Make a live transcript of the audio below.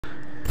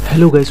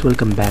Hello guys,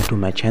 welcome back to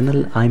my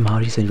channel. I'm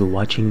Haris and you're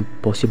watching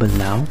Possible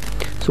Now.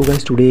 So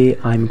guys, today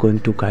I'm going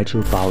to guide you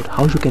about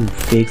how you can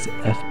fix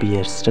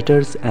FPS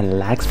stutters and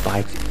lag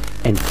spikes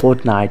in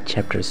Fortnite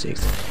chapter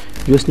 6.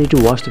 You just need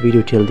to watch the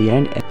video till the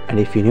end, and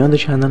if you're new on the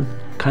channel,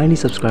 kindly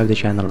subscribe the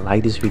channel,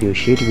 like this video,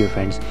 share to your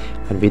friends,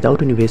 and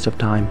without any waste of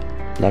time,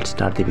 let's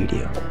start the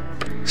video.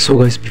 So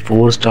guys,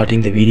 before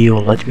starting the video,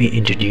 let me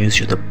introduce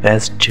you the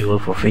best tool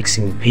for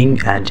fixing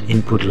ping and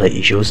input delay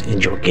issues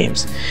in your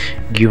games,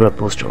 Gear Up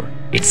Booster.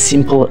 It's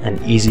simple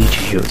and easy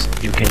to use.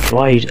 You can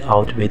try it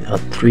out with a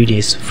 3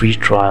 days free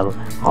trial.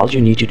 All you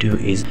need to do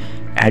is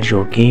add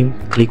your game,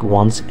 click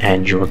once,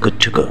 and you're good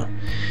to go.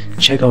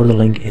 Check out the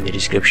link in the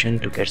description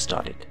to get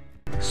started.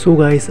 So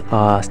guys,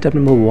 step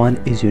number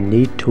 1 is you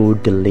need to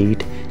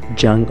delete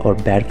junk or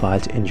bad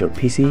files in your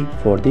PC.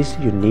 For this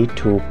you need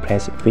to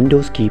press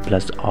Windows key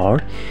plus R,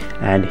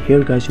 and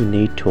here guys you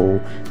need to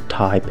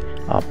type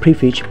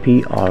prefetch,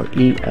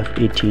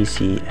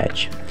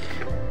 prefetch.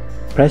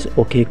 Press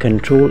OK,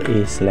 Ctrl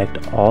A,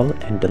 select all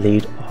and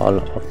delete all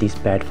of these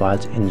bad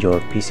files in your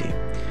PC.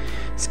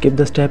 Skip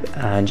the step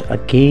and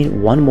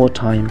again one more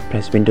time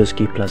press Windows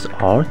key plus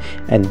R,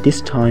 and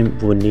this time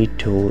we need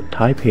to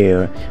type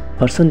here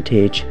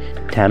percentage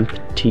temp,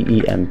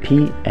 temp,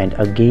 and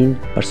again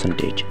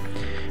percentage.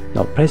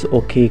 Now press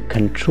OK,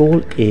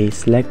 Ctrl A,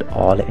 select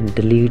all and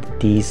delete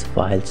these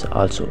files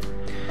also.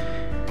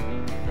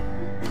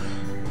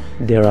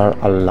 There are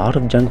a lot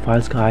of junk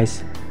files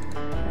guys,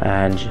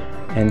 and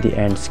in the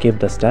end skip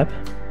the step.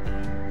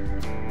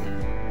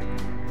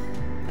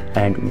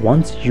 And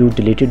once you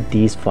deleted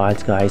these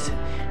files guys,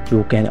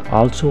 you can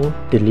also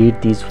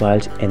delete these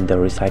files in the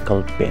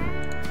recycle bin.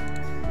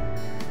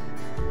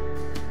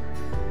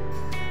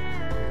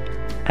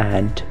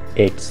 And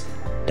it's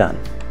done.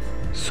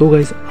 So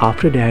guys,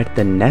 after that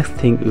the next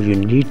thing you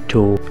need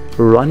to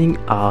running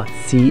a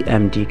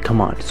cmd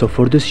command. So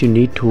for this you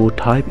need to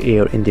type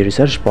here in the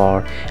research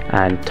bar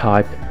and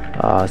type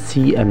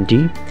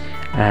cmd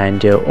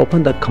and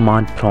open the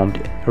command prompt,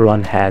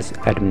 run as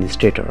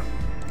administrator.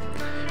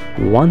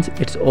 Once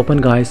it's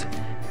open guys,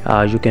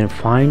 you can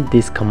find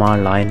this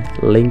command line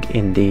link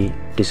in the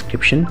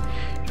description.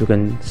 You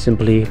can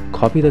simply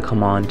copy the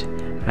command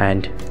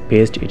and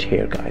paste it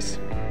here guys.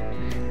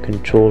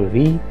 Ctrl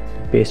V,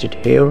 paste it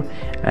here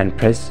and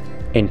press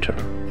enter.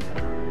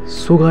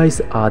 So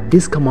guys,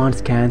 this command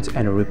scans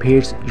and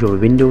repairs your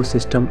Windows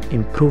system,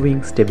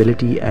 improving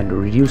stability and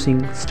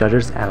reducing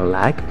stutters and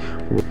lag.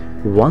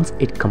 Once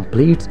it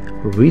completes,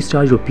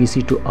 restart your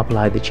PC to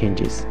apply the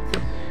changes.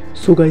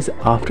 So guys,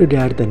 after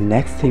that the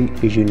next thing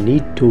is you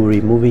need to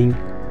removing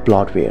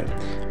bloatware.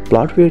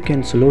 Bloatware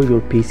can slow your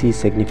PC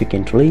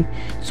significantly,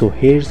 so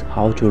here's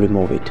how to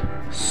remove it.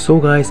 So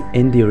guys,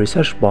 in the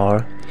research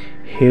bar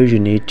here you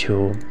need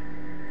to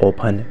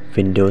open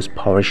Windows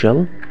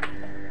PowerShell,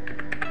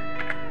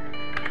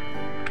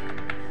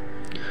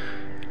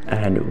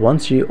 and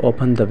once you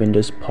open the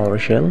Windows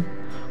PowerShell,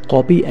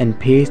 copy and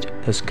paste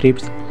the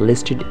scripts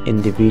listed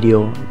in the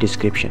video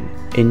description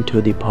into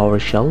the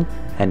PowerShell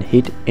and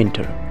hit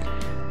enter.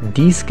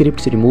 These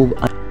scripts remove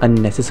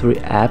unnecessary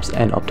apps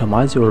and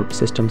optimize your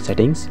system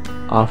settings.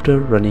 After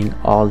running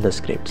all the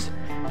scripts,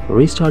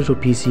 restart your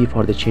PC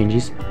for the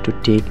changes to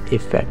take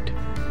effect.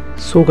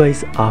 So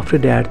guys, after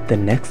that the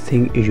next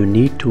thing is you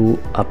need to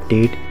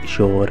update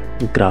your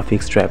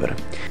graphics driver.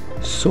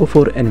 So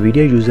for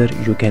NVIDIA user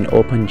you can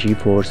open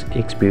GeForce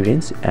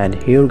Experience,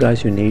 and here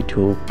guys you need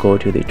to go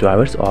to the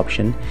drivers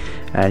option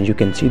and you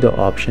can see the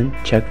option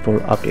check for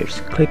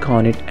updates. Click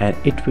on it and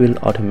it will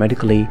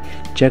automatically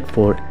check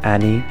for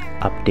any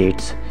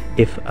updates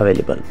if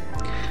available.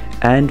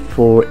 And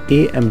for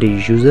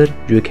AMD user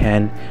you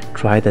can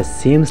try the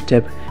same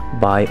step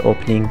by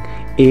opening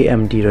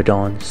AMD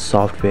Radeon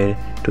software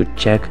to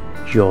check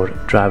your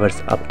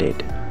drivers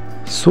update.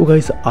 So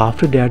guys,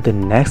 after that the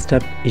next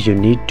step is you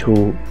need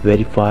to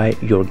verify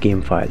your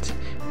game files.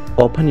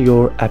 Open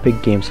your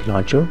Epic Games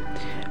launcher,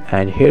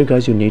 and here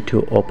guys you need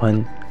to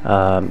open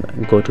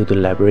go to the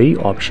library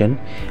option,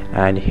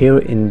 and here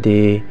in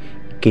the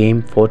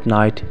game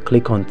Fortnite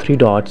click on 3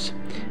 dots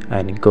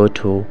and go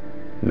to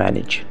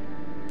manage.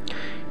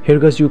 Here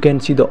guys you can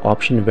see the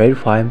option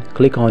verify.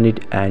 Click on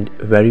it and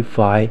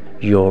verify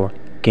your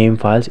game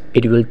files.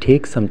 It will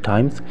take some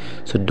time,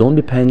 so don't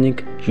be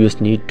panic, you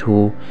just need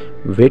to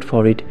wait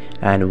for it,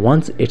 and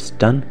once it's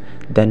done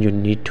then you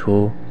need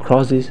to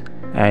cross this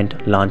and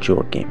launch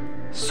your game.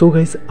 So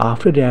guys,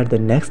 after that the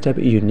next step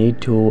you need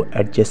to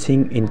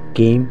adjusting in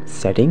game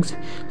settings.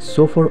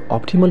 So for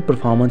optimal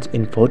performance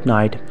in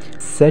Fortnite,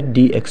 set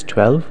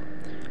DX12,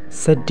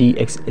 set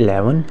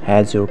DX11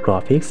 as your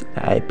graphics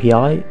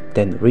API,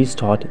 then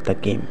restart the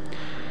game.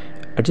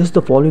 Adjust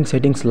the following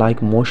settings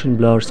like motion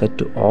blur set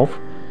to off,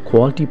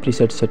 quality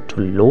preset set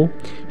to low,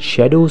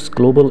 shadows,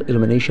 global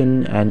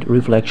illumination and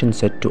reflection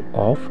set to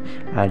off,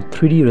 and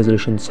 3D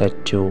resolution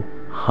set to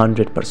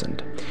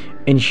 100%.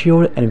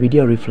 Ensure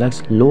NVIDIA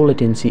Reflex low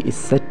latency is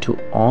set to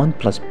on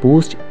plus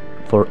boost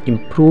for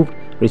improved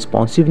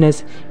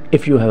responsiveness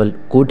if you have a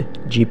good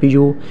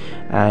GPU,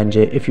 and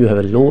if you have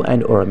a low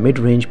end or a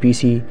mid-range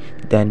PC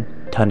then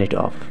turn it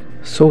off.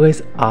 So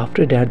guys,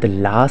 after that, the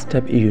last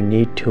step, you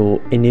need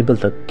to enable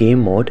the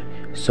game mode.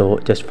 So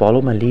just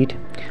follow my lead.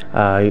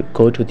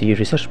 Go to the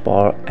research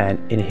bar, and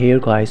in here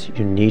guys,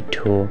 you need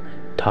to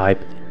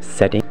type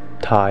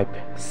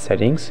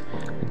settings,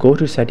 go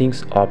to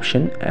settings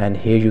option, and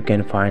here you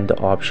can find the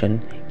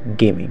option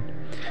gaming.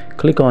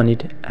 Click on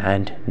it,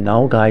 and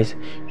now guys,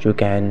 you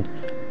can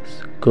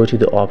go to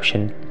the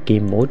option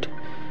game mode.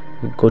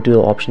 Go to the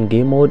option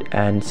game mode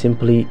and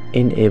simply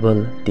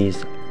enable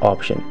this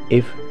option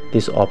if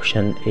this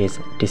option is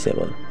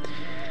disabled.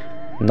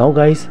 Now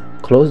guys,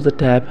 close the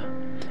tab,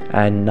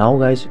 and now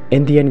guys,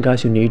 in the end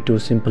guys, you need to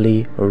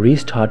simply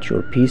restart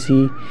your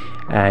PC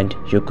and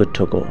you're good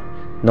to go.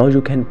 Now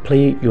you can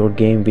play your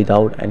game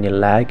without any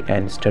lag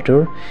and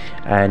stutter.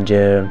 And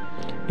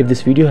if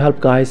this video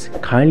helped guys,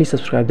 kindly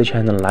subscribe the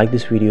channel, like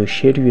this video,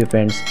 share to your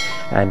friends,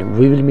 and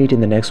we will meet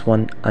in the next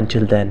one.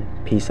 Until then,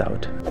 peace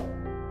out.